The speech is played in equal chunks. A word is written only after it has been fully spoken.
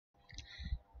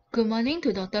Good morning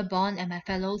to Dr. Bond and my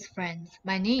fellow friends.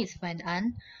 My name is Fuen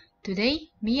Ann. Today,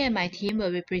 me and my team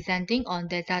will be presenting on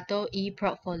Dezató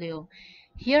e-portfolio.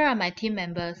 Here are my team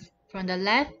members. From the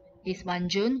left is Wan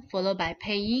June, followed by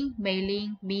Pei Ying, Mei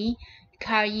Ling, me,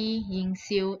 Kar Yee, Ying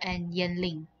Xiu, and Yen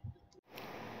Ling.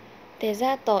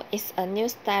 Dezató is a new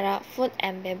startup food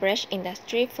and beverage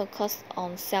industry focused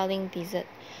on selling dessert.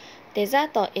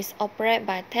 Dezató is operated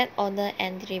by take order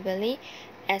and delivery,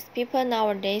 as people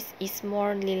nowadays is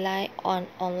more rely on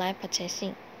online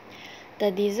purchasing.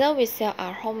 The dessert we sell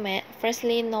are homemade,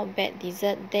 freshly not baked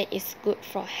dessert that is good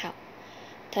for health.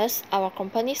 Thus, our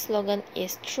company slogan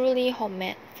is truly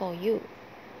homemade for you.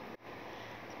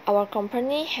 Our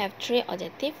company have three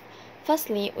objectives.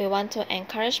 Firstly, we want to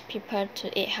encourage people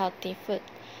to eat healthy food.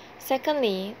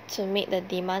 Secondly, to meet the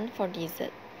demand for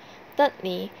dessert.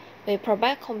 Thirdly, we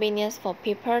provide convenience for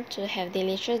people to have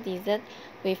delicious dessert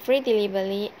with free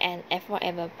delivery and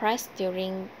affordable price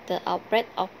during the outbreak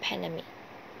of pandemic.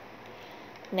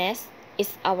 Next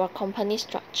is our company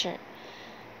structure.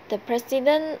 The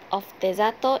president of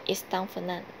Dezató is Fuen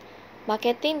Ann.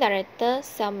 Marketing director,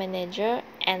 sales manager,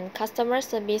 and customer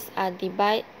service are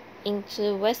divided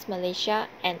into West Malaysia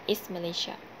and East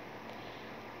Malaysia.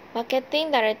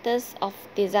 Marketing directors of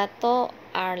Dezató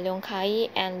are Leong Kar Yee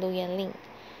and Yen Ling.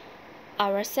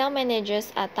 Our sales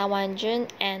managers are Wan June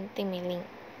and Ting.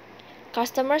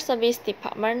 Customer service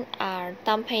department are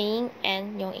Pei Ying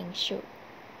and Yong.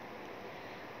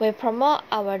 We promote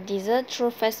our dessert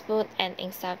through Facebook and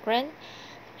Instagram,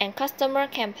 and customer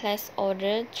can place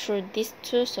order through these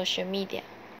two social media.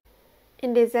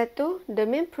 In Dezató, the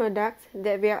main products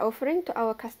that we are offering to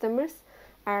our customers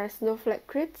are snowflake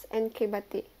crepes and cake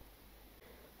batik.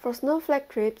 For snowflake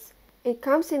crepes, it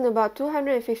comes in about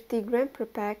 250 grams per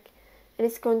pack and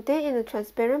is contained in a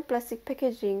transparent plastic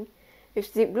packaging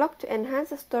with ziplock to enhance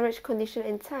the storage condition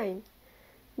and time.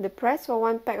 The price for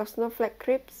one pack of snowflake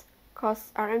crepes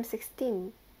costs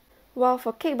Rm16. While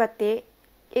for cake batik,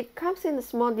 it comes in a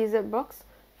small dessert box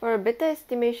for a better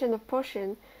estimation of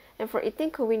portion and for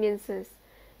eating conveniences.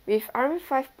 With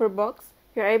Rm5 per box,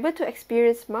 you are able to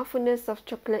experience mouthfulness of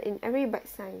chocolate in every bite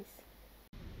size.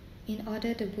 In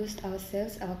order to boost our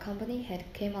sales, our company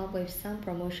had came up with some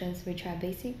promotions which are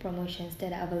basic promotions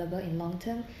that are available in long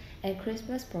term and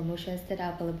Christmas promotions that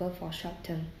are available for short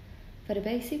term. For the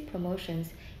basic promotions,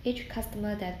 each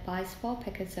customer that buys 4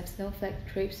 packets of snowflake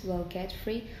crepes will get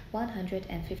free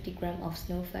 150 grams of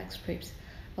snowflake crepes,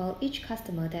 while each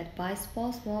customer that buys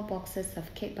 4 small boxes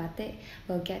of cake batik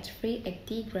will get free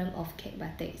 80 grams of cake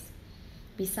batiks.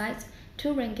 Besides,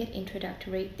 2 ringgit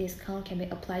introductory discount can be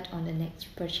applied on the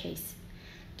next purchase.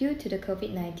 Due to the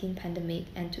COVID-19 pandemic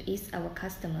and to ease our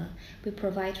customer, we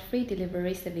provide free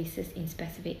delivery services in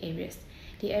specific areas.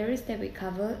 The areas that we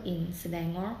cover in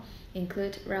Selangor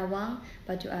include Rawang,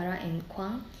 Batu Ara, and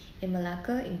Kuang. In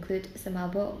Malacca include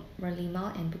Semabuk,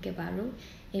 Merlimau, and Bukit Baru.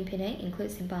 In Penang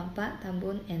include Simpang 4,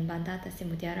 Tambun, and Bandar Tasik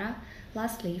Mutiara.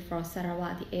 Lastly, for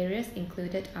Sarawak, the areas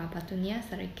included are Batunia,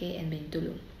 Sarike, and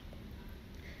Bintulu.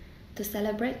 To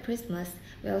celebrate Christmas,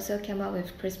 we also came up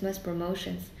with Christmas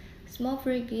promotions. Small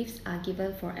free gifts are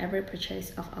given for every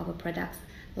purchase of our products,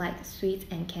 like sweets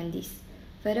and candies.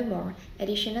 Furthermore,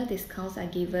 additional discounts are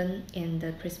given in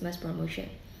the Christmas promotion.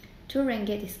 2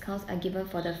 ringgit discounts are given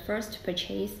for the first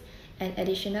purchase, and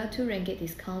additional 2 ringgit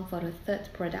discount for the third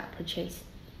product purchase.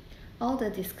 All the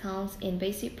discounts in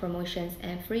basic promotions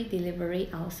and free delivery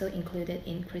are also included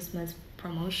in Christmas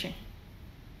promotion.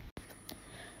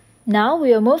 Now we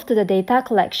will move to the data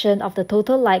collection of the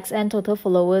total likes and total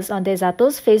followers on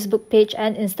Dezató's Facebook page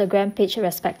and Instagram page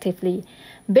respectively.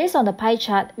 Based on the pie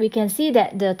chart, we can see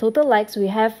that the total likes we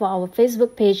have for our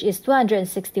Facebook page is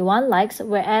 261 likes,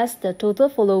 whereas the total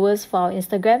followers for our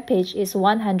Instagram page is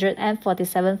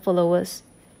 147 followers.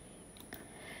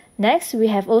 Next, we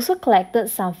have also collected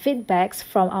some feedbacks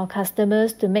from our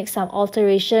customers to make some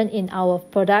alteration in our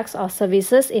products or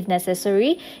services if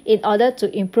necessary in order to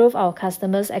improve our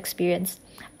customers' experience.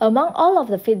 Among all of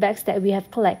the feedbacks that we have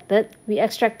collected, we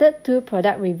extracted 2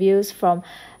 product reviews for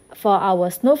our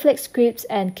snowflake crepes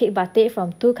and cake batik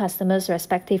from 2 customers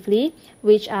respectively,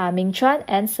 which are Ming Chuan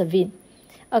and Savin.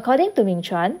 According to Ming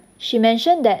Chuan, she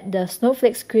mentioned that the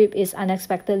snowflake crepe is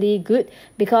unexpectedly good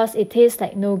because it tastes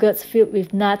like nougats filled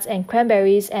with nuts and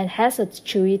cranberries and has a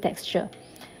chewy texture.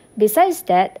 Besides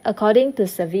that, according to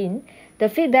Savin, the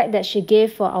feedback that she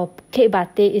gave for our cake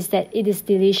batik is that it is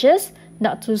delicious,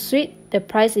 not too sweet, the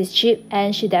price is cheap,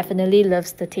 and she definitely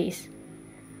loves the taste.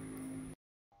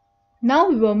 Now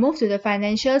we will move to the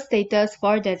financial status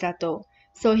for Dezató.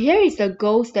 So here is the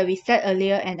goals that we set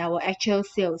earlier and our actual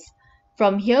sales.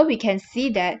 From here we can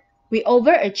see that we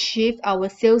overachieved our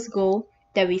sales goal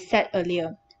that we set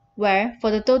earlier, where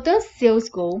for the total sales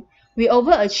goal, we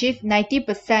overachieved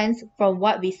 90% from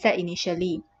what we set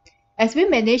initially, as we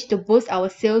managed to boost our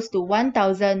sales to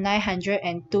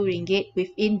 1,902 ringgit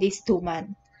within these 2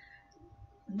 months.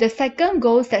 The second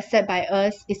goal that's set by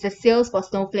us is the sales for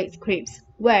snowflake crepes,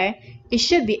 where it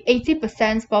should be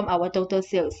 80% from our total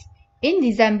sales. In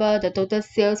December, the total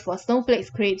sales for snowflake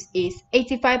crepes is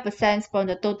 85% from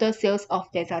the total sales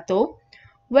of Dezató,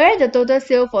 where the total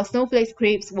sale for snowflake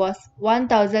crepes was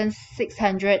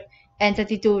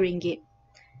 1,632 ringgit.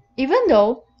 Even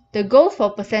though the goal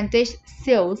for percentage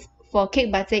sales for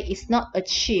cake batik is not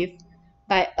achieved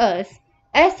by us,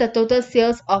 as the total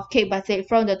sales of cake batik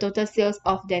from the total sales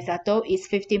of Dezató is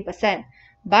 15%,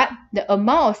 but the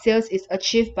amount of sales is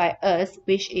achieved by us,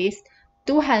 which is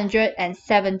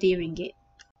 270 ringgit.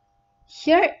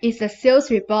 Here is the sales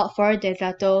report for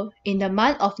Dezató in the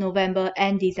month of November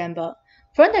and December.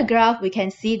 From the graph, we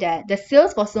can see that the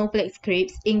sales for snowflake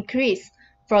crepes increased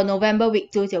from November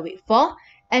week 2 till week 4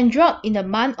 and dropped in the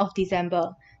month of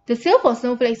December. The sale for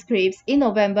snowflake crepes in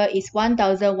November is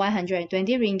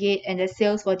 1,120 ringgit and the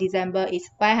sales for December is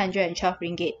 512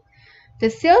 ringgit. The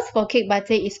sales for cake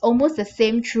batik is almost the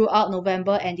same throughout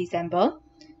November and December.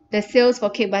 The sales for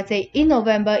cake batik in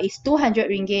November is 200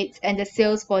 ringgit and the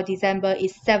sales for December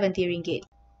is 70 ringgit.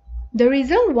 The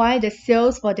reason why the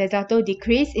sales for Dezató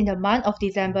decreased in the month of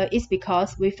December is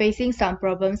because we're facing some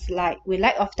problems like with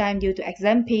lack of time due to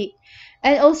exam peak,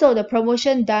 and also the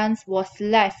promotion done was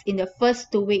less in the first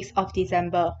 2 weeks of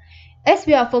December, as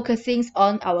we are focusing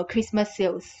on our Christmas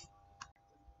sales.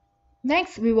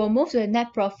 Next, we will move to the net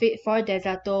profit for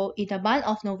Dezató in the month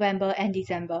of November and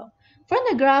December. From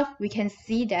the graph, we can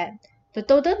see that the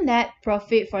total net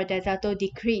profit for Dezató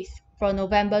decreased from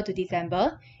November to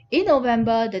December. In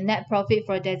November, the net profit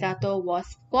for Dezató was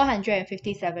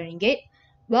 457 ringgit,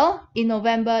 while in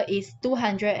November is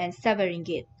 207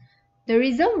 ringgit. The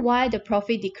reason why the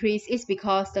profit decreased is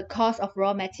because the cost of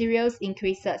raw materials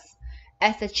increases,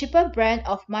 as the cheaper brand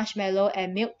of marshmallow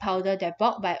and milk powder that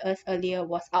bought by us earlier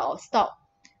was out of stock.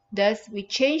 Thus, we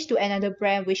changed to another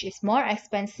brand which is more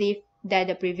expensive than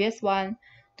the previous one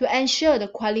to ensure the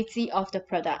quality of the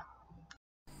product.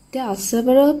 There are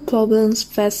several problems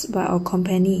faced by our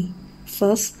company.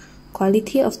 First,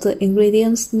 quality of the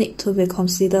ingredients need to be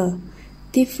considered.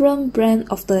 Different brands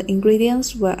of the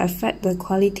ingredients will affect the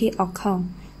quality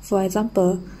outcome. For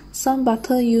example, some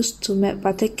butter used to make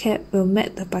batik cake will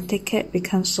make the batik cake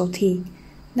become salty.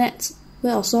 Next, we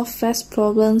also face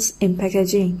problems in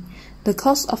packaging. The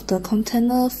cost of the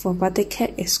container for batik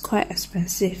cake is quite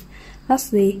expensive.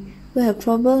 Lastly, we have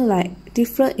problems like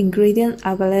different ingredients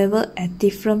available at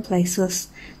different places.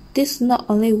 This not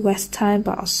only wastes time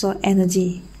but also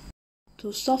energy.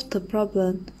 To solve the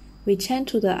problem, we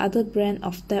change to the other brand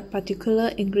of that particular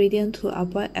ingredient to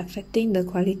avoid affecting the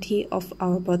quality of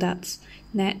our products.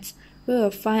 Next, we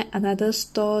will find another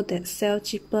store that sells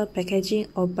cheaper packaging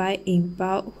or buy in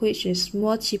bulk which is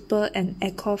more cheaper and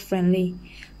eco-friendly.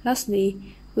 Lastly,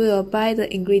 we will buy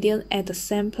the ingredient at the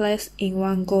same place in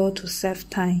one go to save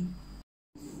time.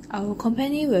 Our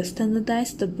company will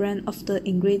standardize the brand of the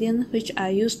ingredients which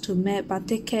are used to make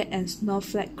batik cake and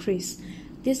snowflake crepes.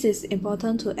 This is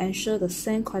important to ensure the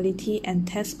same quality and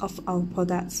taste of our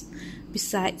products.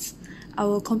 Besides,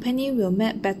 our company will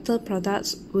make better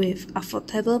products with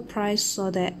affordable price so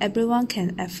that everyone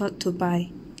can afford to buy.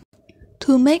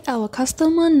 To make our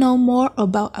customer know more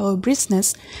about our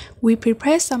business, we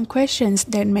prepare some questions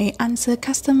that may answer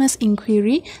customers'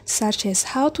 inquiry, such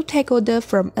as how to take order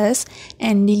from us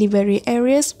and delivery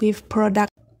areas with product.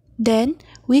 Then,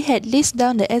 we had list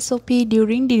down the SOP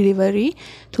during delivery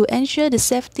to ensure the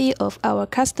safety of our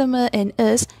customer and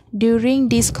us during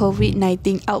this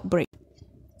COVID-19 outbreak.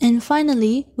 And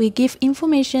finally, we give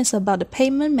information about the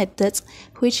payment methods,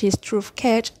 which is through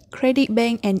cash, credit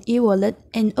bank and e-wallet,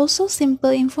 and also simple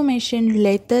information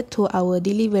related to our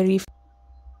delivery.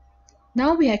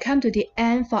 Now we have come to the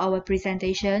end for our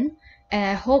presentation, and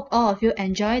I hope all of you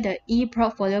enjoy the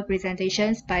e-portfolio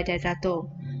presentations by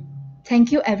Dezató.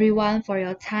 Thank you everyone for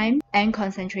your time and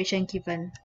concentration given.